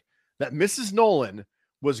scared that Mrs. Nolan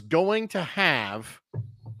was going to have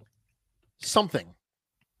something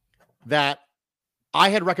that I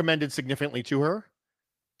had recommended significantly to her,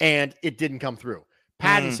 and it didn't come through.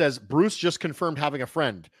 Patton says, Bruce just confirmed having a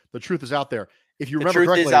friend. The truth is out there. If you remember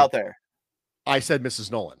correctly, is out there. I said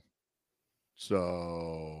Mrs. Nolan.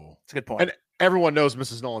 So it's a good point. And everyone knows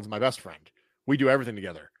Mrs. Nolan's my best friend. We do everything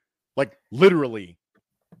together. Like literally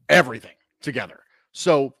everything together.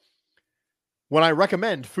 So when I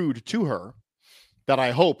recommend food to her that I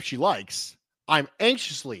hope she likes, I'm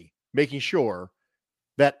anxiously making sure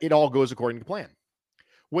that it all goes according to plan.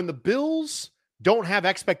 When the Bills don't have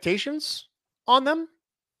expectations on them,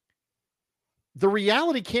 the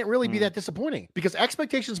reality can't really be that disappointing because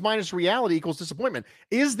expectations minus reality equals disappointment.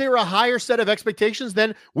 Is there a higher set of expectations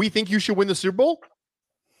than we think you should win the Super Bowl?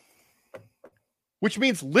 Which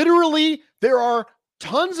means literally there are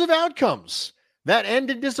tons of outcomes that end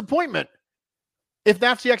in disappointment if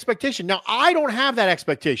that's the expectation. Now, I don't have that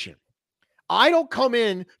expectation. I don't come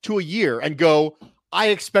in to a year and go, I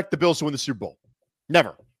expect the Bills to win the Super Bowl.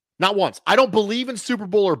 Never. Not once. I don't believe in Super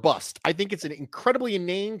Bowl or bust. I think it's an incredibly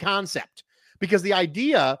inane concept because the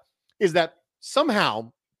idea is that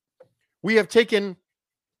somehow we have taken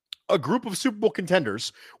a group of Super Bowl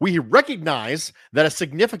contenders. We recognize that a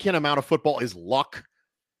significant amount of football is luck.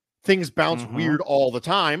 Things bounce weird all the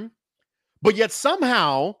time. But yet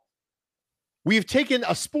somehow we've taken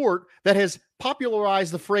a sport that has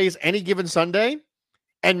popularized the phrase any given Sunday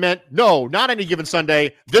and meant, no, not any given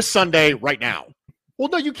Sunday, this Sunday right now. Well,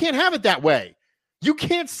 no, you can't have it that way. You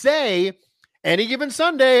can't say any given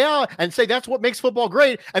Sunday and say that's what makes football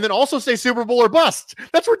great and then also say Super Bowl or bust.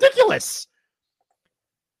 That's ridiculous.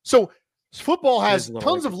 So football has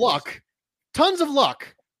tons of luck,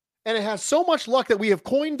 and it has so much luck that we have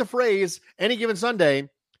coined the phrase any given Sunday,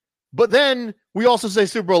 but then we also say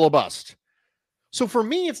Super Bowl or bust. So for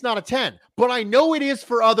me, it's not a 10, but I know it is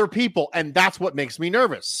for other people, and that's what makes me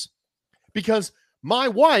nervous. Because my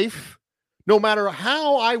wife, no matter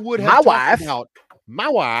how I would have my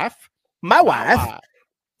wife.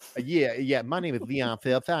 Yeah, my name is Leon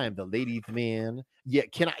Phelps. I am the ladies' man. Yeah,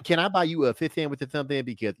 can I buy you a fifth sandwich or something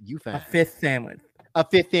because you fine? A fifth sandwich. A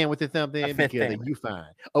fifth sandwich or something because you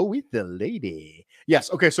fine. Oh, it's the lady.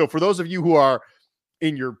 Yes. Okay. So for those of you who are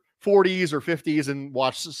in your 40s or 50s and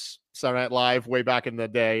watched Saturday Night Live way back in the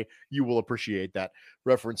day, you will appreciate that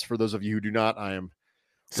reference. For those of you who do not, I am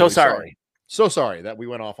So really sorry. So sorry that we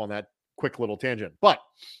went off on that quick little tangent. But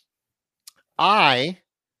I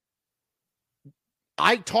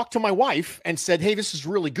talked to my wife and said, hey, this is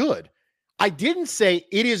really good. I didn't say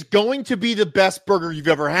it is going to be the best burger you've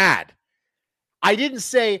ever had. I didn't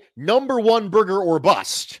say number one burger or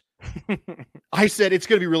bust. I said it's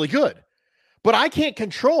going to be really good. But I can't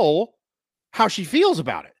control how she feels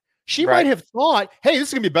about it. She might have thought, hey, this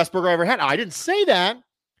is going to be the best burger I ever had. I didn't say that,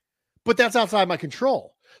 but that's outside my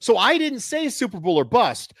control. So I didn't say Super Bowl or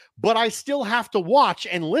bust, but I still have to watch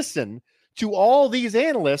and listen to all these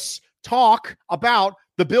analysts talk about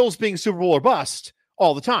the Bills being Super Bowl or bust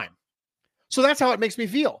all the time. So that's how it makes me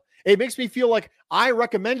feel. It makes me feel like I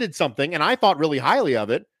recommended something and I thought really highly of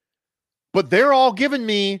it, but they're all giving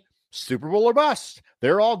me Super Bowl or bust.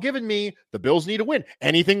 They're all giving me the Bills need to win.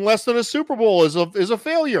 Anything less than a Super Bowl is a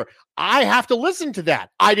failure. I have to listen to that.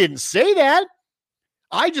 I didn't say that.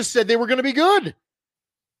 I just said they were going to be good.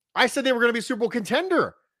 I said they were going to be a Super Bowl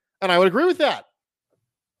contender, and I would agree with that.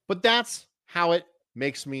 But that's how it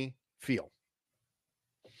makes me feel.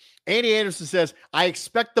 Andy Anderson says, I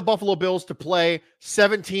expect the Buffalo Bills to play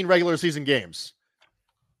 17 regular season games.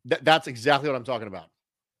 That's exactly what I'm talking about.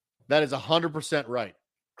 That is 100% right.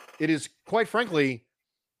 It is, quite frankly,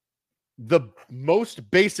 the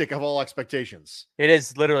most basic of all expectations. It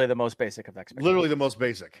is literally the most basic of expectations. Literally the most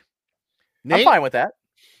basic. Nate, I'm fine with that.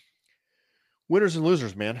 Winners and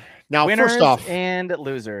losers, man. Now, Winners first off, and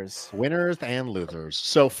losers. Winners and losers.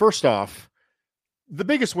 So first off, the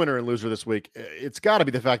biggest winner and loser this week, it's got to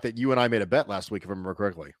be the fact that you and I made a bet last week, if I remember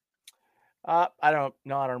correctly. I don't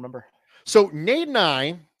remember. So Nate and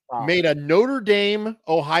I made a Notre Dame,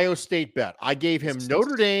 Ohio State bet. I gave him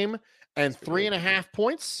Notre Dame and 3.5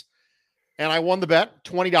 points, and I won the bet,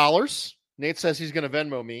 $20. Nate says he's going to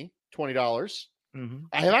Venmo me $20. Mm-hmm.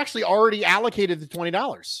 I have actually already allocated the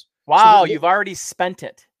 $20. Wow, so you've already spent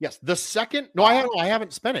it. Yes. The second, no, I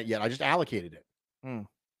haven't spent it yet. I just allocated it.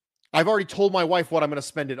 I've already told my wife what I'm going to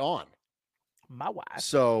spend it on. My wife.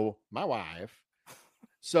 So that's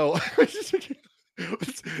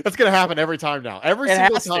going to happen every time now. Every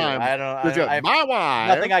single time. My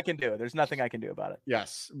wife. Nothing I can do. There's nothing I can do about it.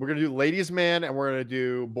 Yes. We're going to do Ladies Man and we're going to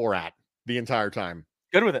do Borat the entire time.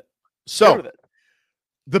 Good with it. So Good with it.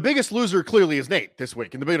 The biggest loser clearly is Nate this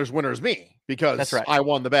week, and the biggest winner is me because that's right. I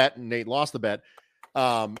won the bet and Nate lost the bet.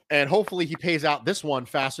 And hopefully he pays out this one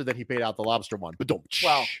faster than he paid out the lobster one.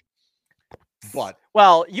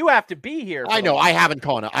 Well, you have to be here. I know. I haven't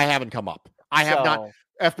come up. I have not.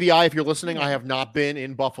 FBI, if you're listening, I have not been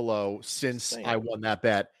in Buffalo since I won that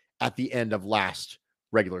bet at the end of last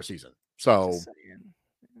regular season. So,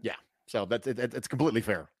 yeah. So it's completely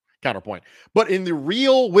fair. Counterpoint. But in the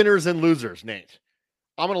real winners and losers, Nate,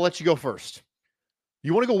 I'm going to let you go first.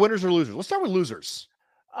 You want to go winners or losers? Let's start with losers.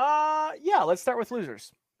 Yeah, let's start with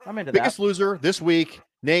losers. I'm into Biggest loser this week,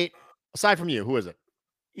 Nate, aside from you, who is it?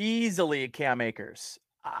 Easily Cam Akers.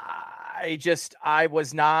 I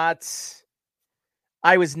was not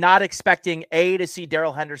expecting to see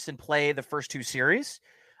Darrell Henderson play the first two series.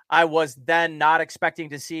 I was then not expecting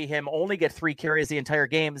to see him only get 3 carries the entire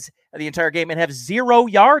game and have 0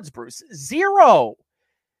 yards, Bruce. 0.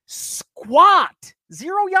 Squat.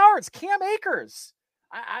 0 yards. Cam Akers.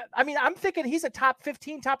 I mean, I'm thinking he's a top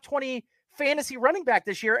 15, top 20 fantasy running back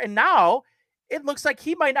this year. And now it looks like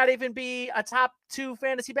he might not even be a top 2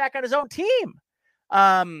 fantasy back on his own team.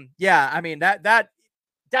 Yeah, I mean, that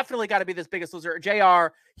definitely got to be this biggest loser.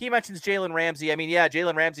 JR, he mentions Jalen Ramsey. I mean, yeah,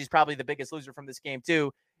 Jalen Ramsey's probably the biggest loser from this game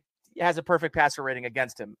too. He has a perfect passer rating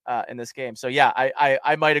against him in this game. So yeah,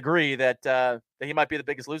 I might agree that he might be the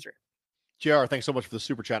biggest loser. JR, thanks so much for the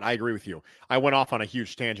super chat. I agree with you. I went off on a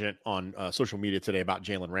huge tangent on social media today about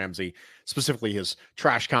Jalen Ramsey, specifically his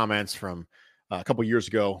trash comments from a couple years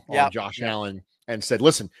ago on Josh Allen, and said,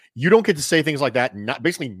 listen, you don't get to say things like that, not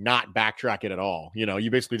backtrack it at all. You know, you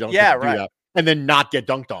basically don't get to do that and then not get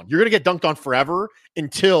dunked on. You're going to get dunked on forever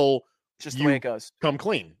until just the way it goes. Come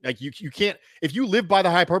clean. Like you can't, if you live by the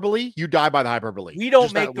hyperbole, you die by the hyperbole. We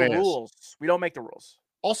don't make the rules. We don't make the rules.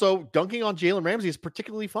 Also, dunking on Jalen Ramsey is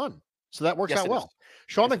particularly fun. So that works out well.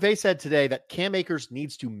 Sean McVay said today that Cam Akers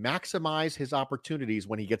needs to maximize his opportunities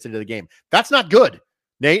when he gets into the game. That's not good,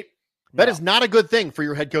 Nate. That is not a good thing for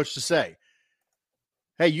your head coach to say.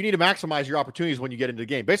 Hey, you need to maximize your opportunities when you get into the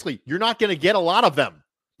game. Basically, you're not going to get a lot of them.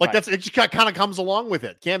 Like it just kind of comes along with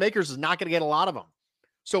it. Cam Akers is not going to get a lot of them.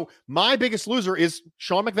 So my biggest loser is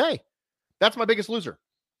Sean McVay. That's my biggest loser.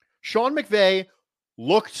 Sean McVay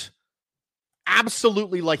looked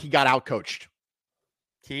absolutely like he got outcoached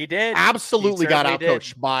He did. Absolutely got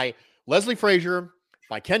outcoached did. by Leslie Frazier,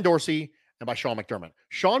 by Ken Dorsey, and by Sean McDermott.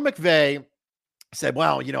 Sean McVay said,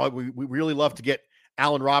 well, we really love to get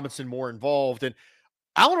Allen Robinson more involved. And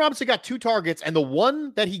Allen Robinson got 2 targets, and the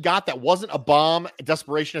one that he got that wasn't a bomb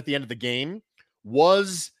desperation at the end of the game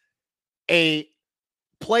was a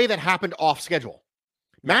play that happened off schedule.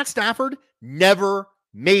 Matt Stafford never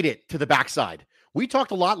made it to the backside. We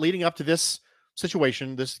talked a lot leading up to this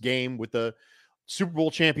situation, this game with the Super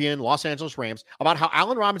Bowl champion Los Angeles Rams, about how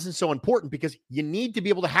Allen Robinson is so important because you need to be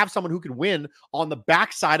able to have someone who can win on the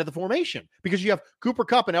backside of the formation because you have Cooper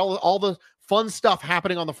Kupp and all the fun stuff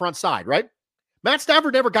happening on the front side, right? Matt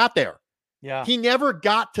Stafford never got there. Yeah. He never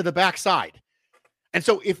got to the backside. And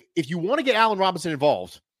so if you want to get Allen Robinson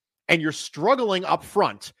involved and you're struggling up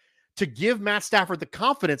front to give Matt Stafford the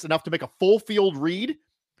confidence enough to make a full field read,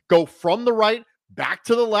 go from the right back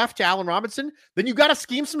to the left to Allen Robinson, then you got to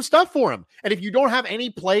scheme some stuff for him. And if you don't have any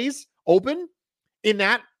plays open in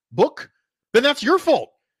that book, then that's your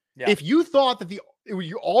fault. Yeah. If you thought that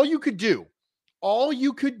all you could do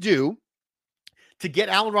to get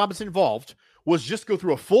Allen Robinson involved was just go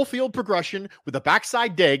through a full field progression with a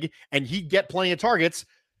backside dig and he'd get plenty of targets,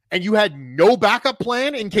 and you had no backup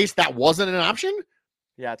plan in case that wasn't an option.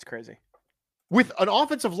 Yeah, it's crazy. With an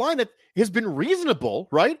offensive line that has been reasonable,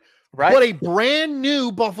 right? But a brand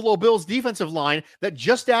new Buffalo Bills defensive line that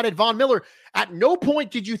just added Von Miller. At no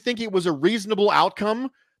point did you think it was a reasonable outcome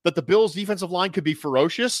that the Bills defensive line could be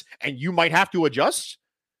ferocious and you might have to adjust?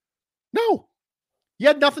 No. You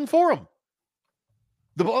had nothing for them.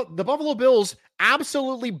 The Buffalo Bills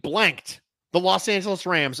absolutely blanked the Los Angeles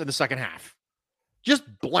Rams in the second half. Just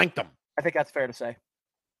blanked them. I think that's fair to say.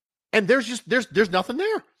 And there's nothing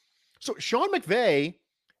there. So Sean McVay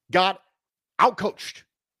got outcoached.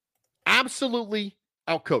 Absolutely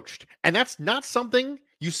outcoached. And that's not something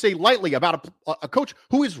you say lightly about a coach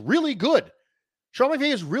who is really good. Sean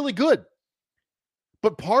McVay is really good.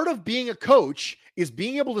 But part of being a coach is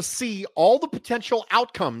being able to see all the potential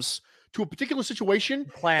outcomes to a particular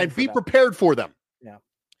situation and be prepared for them. Yeah.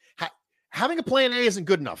 Having a plan A isn't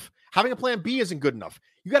good enough. Having a plan B isn't good enough.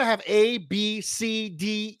 You got to have A, B, C,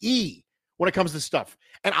 D, E when it comes to stuff.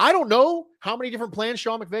 And I don't know how many different plans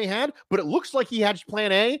Sean McVay had, but it looks like he had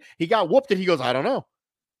plan A. He got whooped and he goes, I don't know.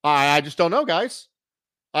 I just don't know, guys.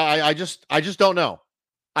 I just don't know.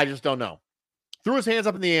 I just don't know. Threw his hands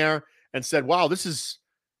up in the air and said, wow, this is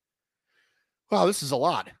a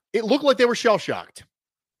lot. It looked like they were shell-shocked.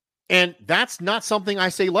 And that's not something I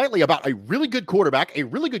say lightly about a really good quarterback, a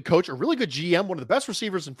really good coach, a really good GM, one of the best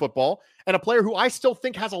receivers in football, and a player who I still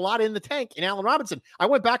think has a lot in the tank in Allen Robinson. I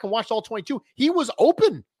went back and watched all 22. He was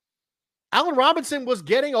open. Allen Robinson was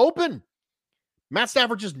getting open. Matt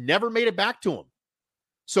Stafford just never made it back to him.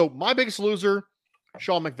 So my biggest loser,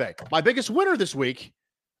 Sean McVay. My biggest winner this week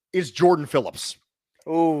is Jordan Phillips.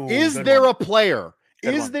 Oh, is there a player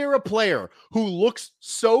who looks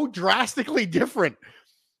so drastically different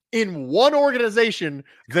in one organization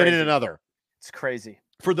than in another? It's crazy.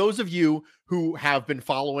 For those of you who have been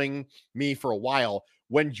following me for a while,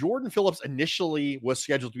 when Jordan Phillips initially was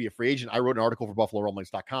scheduled to be a free agent, I wrote an article for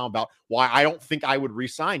BuffaloRumblings.com about why I don't think I would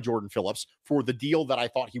re-sign Jordan Phillips for the deal that I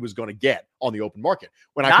thought he was going to get on the open market.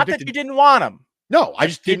 Not that you didn't want him. No, I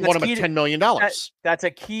just didn't want him at $10 million. That's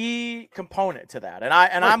a key component to that.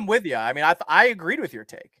 And I'm with you. I mean, I agreed with your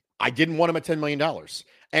take. I didn't want him at $10 million.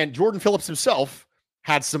 And Jordan Phillips himself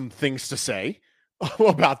had some things to say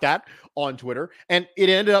about that on Twitter, and it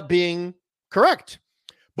ended up being correct.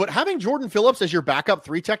 But having Jordan Phillips as your backup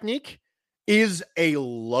 3 technique is a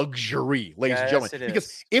luxury, ladies and gentlemen.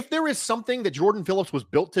 Because if there is something that Jordan Phillips was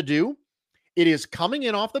built to do, it is coming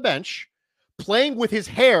in off the bench, playing with his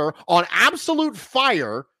hair on absolute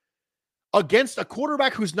fire against a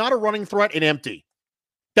quarterback who's not a running threat and empty.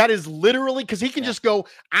 That is literally because he can just go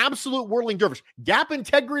absolute whirling dervish. Gap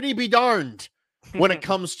integrity be darned when it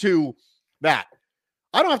comes to that.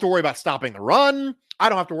 I don't have to worry about stopping the run. I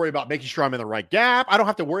don't have to worry about making sure I'm in the right gap. I don't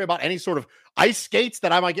have to worry about any sort of ice skates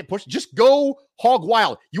that I might get pushed. Just go hog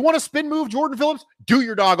wild. You want to spin move, Jordan Phillips? Do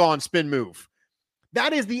your doggone spin move.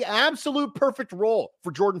 That is the absolute perfect role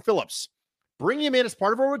for Jordan Phillips. Bring him in as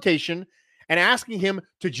part of a rotation and asking him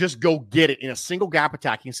to just go get it in a single gap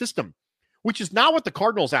attacking system, which is not what the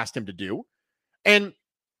Cardinals asked him to do. And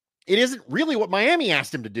it isn't really what Miami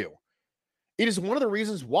asked him to do. It is one of the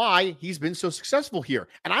reasons why he's been so successful here.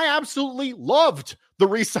 And I absolutely loved the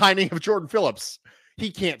re-signing of Jordan Phillips.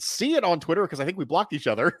 He can't see it on Twitter because I think we blocked each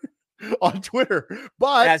other on Twitter.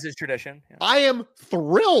 But as is tradition, I am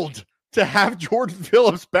thrilled to have Jordan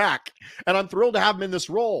Phillips back. And I'm thrilled to have him in this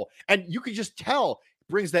role. And you can just tell,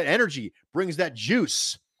 brings that energy, brings that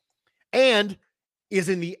juice. And is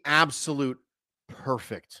in the absolute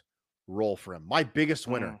perfect role for him. My biggest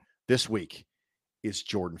winner this week is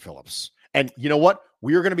Jordan Phillips. And you know what?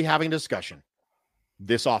 We are going to be having a discussion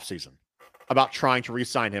this offseason about trying to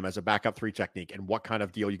re-sign him as a backup 3 technique and what kind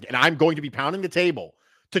of deal you can. And I'm going to be pounding the table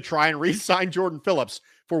to try and re-sign Jordan Phillips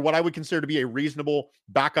for what I would consider to be a reasonable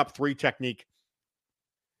backup 3 technique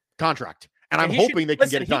contract. And I'm hoping they can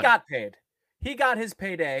get it done. He got paid. He got his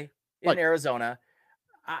payday in Arizona.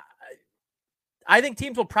 I think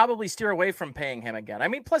teams will probably steer away from paying him again. I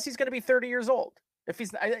mean, plus he's going to be 30 years old.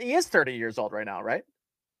 He is 30 years old right now, right?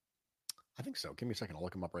 I think so. Give me a second. I'll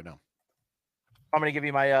look him up right now. I'm going to give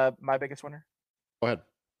you my my biggest winner. Go ahead.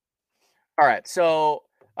 All right. So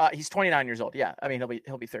he's 29 years old. Yeah. I mean,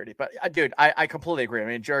 he'll be 30. But dude, I completely agree. I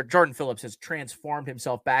mean, Jordan Phillips has transformed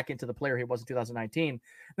himself back into the player he was in 2019.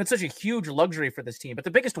 That's such a huge luxury for this team. But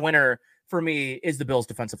the biggest winner for me is the Bills'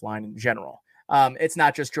 defensive line in general. It's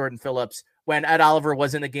not just Jordan Phillips. When Ed Oliver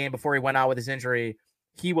was in the game before he went out with his injury,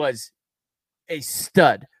 he was a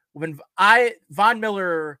stud. When Von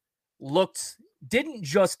Miller didn't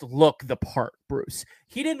just look the part, Bruce.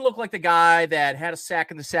 He didn't look like the guy that had a sack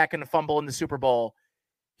and a fumble in the Super Bowl.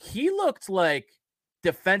 He looked like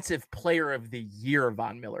defensive player of the year,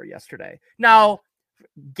 Von Miller, yesterday. Now,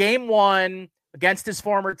 game 1 against his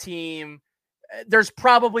former team, there's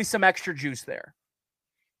probably some extra juice there.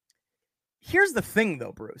 Here's the thing,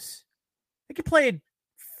 though, Bruce. I think he played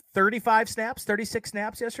 36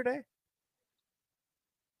 snaps yesterday.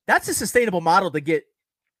 That's a sustainable model to get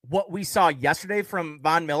what we saw yesterday from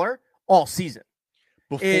Von Miller all season.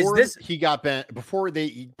 Before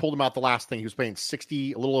they pulled him out the last thing, he was playing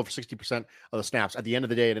a little over 60% of the snaps. At the end of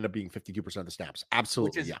the day, it ended up being 52% of the snaps.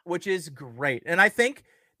 Absolutely. Which is great. And I think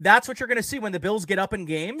that's what you're going to see when the Bills get up in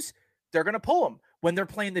games. They're going to pull him. When they're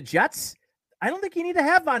playing the Jets, I don't think you need to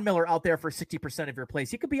have Von Miller out there for 60% of your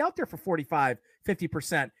plays. He could be out there for 45,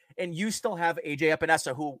 50%. And you still have AJ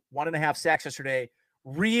Epinesa, who 1.5 sacks yesterday,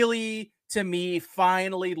 really, to me,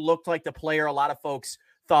 finally looked like the player a lot of folks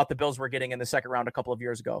thought the Bills were getting in the second round a couple of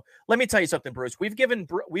years ago. Let me tell you something, Bruce. We've given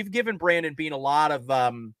Brandon Beane a lot of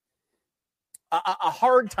a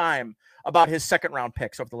hard time about his second round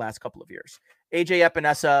picks over the last couple of years. AJ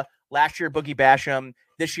Epinesa, last year Boogie Basham,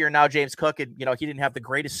 this year now James Cook, and he didn't have the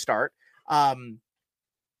greatest start. Boogie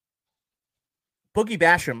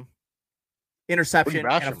Basham, interception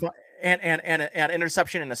and an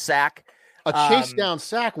interception and a sack. A chase down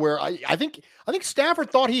sack where I think Stafford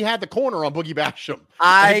thought he had the corner on Boogie Basham.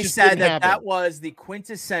 I said that was the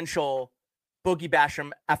quintessential Boogie Basham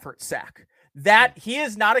effort sack. That he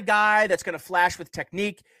is not a guy that's going to flash with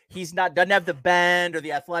technique. Doesn't have the bend or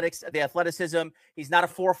the athleticism. He's not a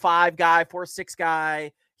 4'5" guy, 4'6"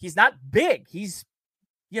 guy. He's not big. He's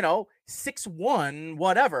 6'1",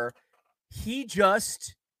 whatever. He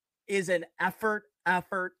just is an effort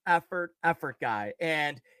guy.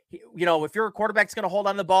 And if you're a quarterback that's going to hold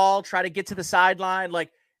on the ball, try to get to the sideline,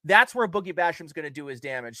 like that's where Boogie Basham's going to do his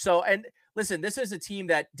damage. So, and listen, this is a team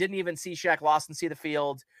that didn't even see Shaq Lawson see the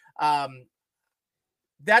field.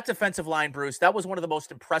 That defensive line, Bruce, that was one of the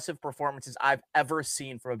most impressive performances I've ever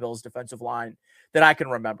seen from a Bills defensive line that I can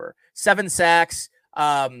remember. 7 sacks.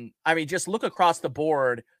 Just look across the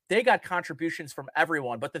board. They got contributions from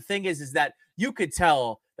everyone. But the thing is that you could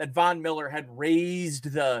tell that Von Miller had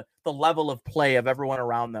raised the level of play of everyone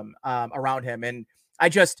around him. And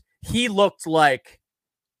he looked like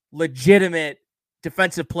legitimate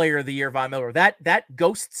defensive player of the year, Von Miller. That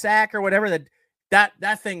ghost sack or whatever,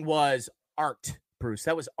 that thing was art, Bruce.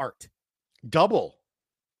 That was art. Double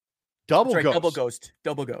ghost.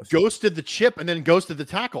 Double ghost. Ghosted the chip and then ghosted the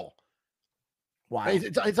tackle. Wow.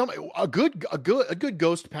 It's a good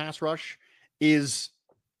ghost pass rush is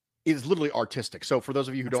literally artistic. So for those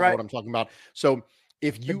of you who don't know what I'm talking about, so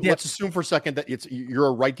if let's assume for a second that you're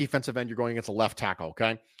a right defensive end, you're going against a left tackle.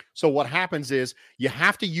 Okay. So what happens is you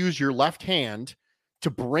have to use your left hand to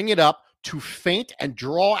bring it up to feint and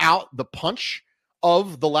draw out the punch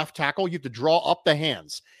of the left tackle. You have to draw up the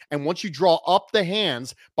hands. And once you draw up the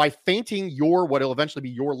hands by feinting what will eventually be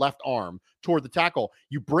your left arm toward the tackle,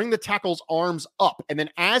 you bring the tackle's arms up. And then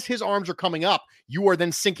as his arms are coming up, you are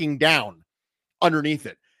then sinking down underneath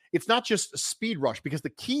it. It's not just a speed rush, because the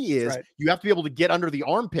key is you have to be able to get under the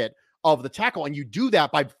armpit of the tackle. And you do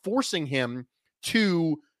that by forcing him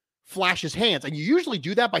to flash his hands. And you usually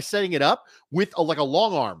do that by setting it up with a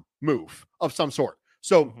long arm move of some sort.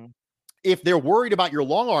 So if they're worried about your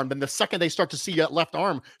long arm, then the second they start to see that left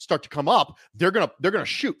arm start to come up, they're gonna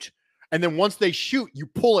shoot. And then once they shoot, you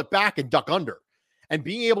pull it back and duck under. And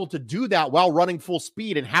being able to do that while running full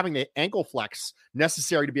speed and having the ankle flex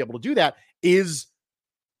necessary to be able to do that is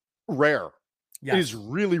rare. It is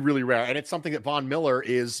really, really rare. And it's something that Von Miller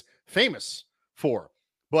is famous for.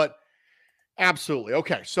 But absolutely.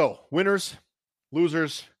 Okay. So winners,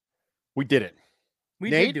 losers, we did it. We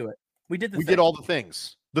Nate, did do it. We did did all the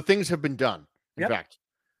things. The things have been done. In fact,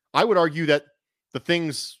 I would argue that the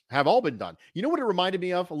things have all been done. You know what it reminded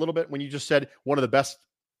me of a little bit when you just said one of the best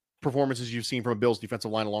performances you've seen from a Bills defensive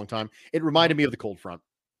line in a long time? It reminded me of the cold front.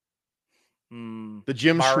 The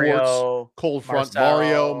Jim Schwartz cold front,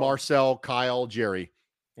 Mario, Marcel, Kyle, Jerry.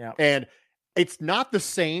 Yeah. And it's not the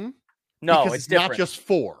same. No, it's not just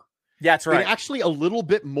 4. Yeah, that's right. It's actually a little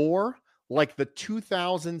bit more like the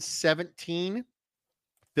 2017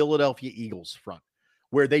 Philadelphia Eagles front,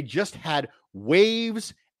 where they just had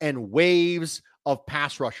waves and waves of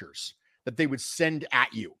pass rushers that they would send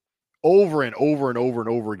at you over and over and over and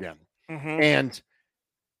over again. And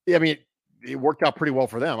I mean, it worked out pretty well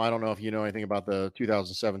for them. I don't know if you know anything about the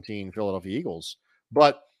 2017 Philadelphia Eagles,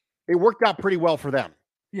 but it worked out pretty well for them.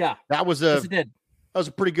 Yeah. That was a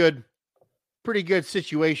pretty good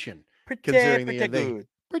situation. Pretty good.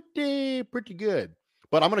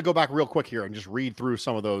 But I'm going to go back real quick here and just read through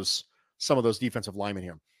some of those defensive linemen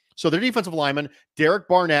here. So their defensive linemen: Derek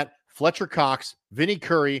Barnett, Fletcher Cox, Vinny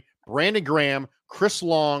Curry, Brandon Graham, Chris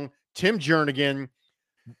Long, Tim Jernigan.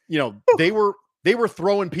 You know, they were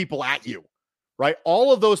throwing people at you, right?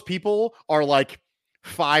 All of those people are like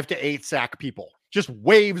 5 to 8 sack people, just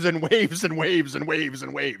waves and waves and waves and waves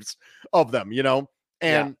and waves of them, you know?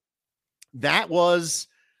 And that was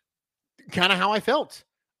kind of how I felt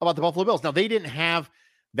about the Buffalo Bills. Now, they didn't have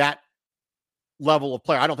that level of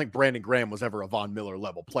player. I don't think Brandon Graham was ever a Von Miller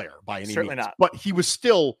level player by any means. Certainly not. But he was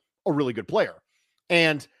still a really good player.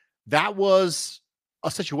 And that was a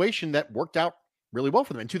situation that worked out really well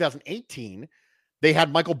for them. In 2018, they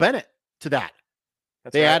had Michael Bennett to that.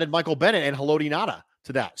 They added Michael Bennett and Haloti Ngata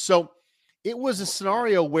to that. So it was a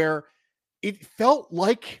scenario where it felt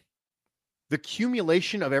like the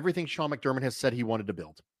accumulation of everything Sean McDermott has said he wanted to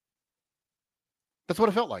build. That's what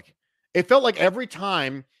it felt like. It felt like every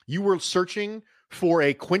time you were searching for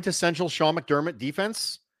a quintessential Sean McDermott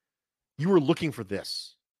defense, you were looking for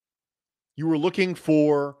this. You were looking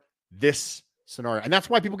for this scenario. And that's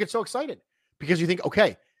why people get so excited, because you think,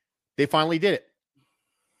 okay, they finally did it.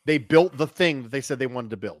 They built the thing that they said they wanted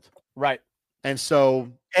to build. Right. And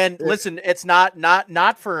so, listen, it's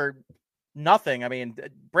not for nothing. I mean,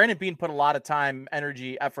 Brandon Beane put a lot of time,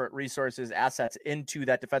 energy, effort, resources, assets into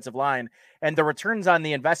that defensive line, and the returns on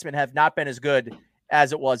the investment have not been as good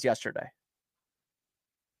as it was yesterday.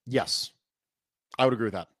 Yes, I would agree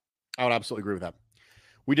with that. I would absolutely agree with that.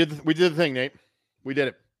 We did the thing, Nate. We did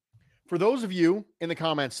it. For those of you in the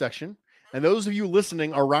comments section and those of you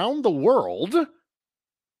listening around the world,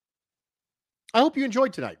 I hope you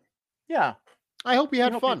enjoyed tonight. Yeah. I hope you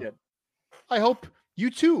had fun. I hope you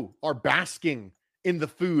too are basking in the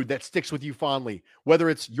food that sticks with you fondly, whether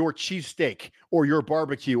it's your cheesesteak or your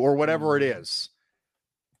barbecue or whatever it is.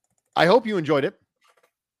 I hope you enjoyed it.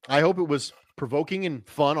 I hope it was provoking and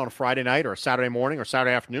fun on a Friday night or a Saturday morning or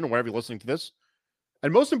Saturday afternoon or wherever you're listening to this.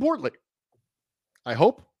 And most importantly, I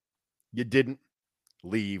hope you didn't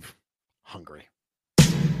leave hungry.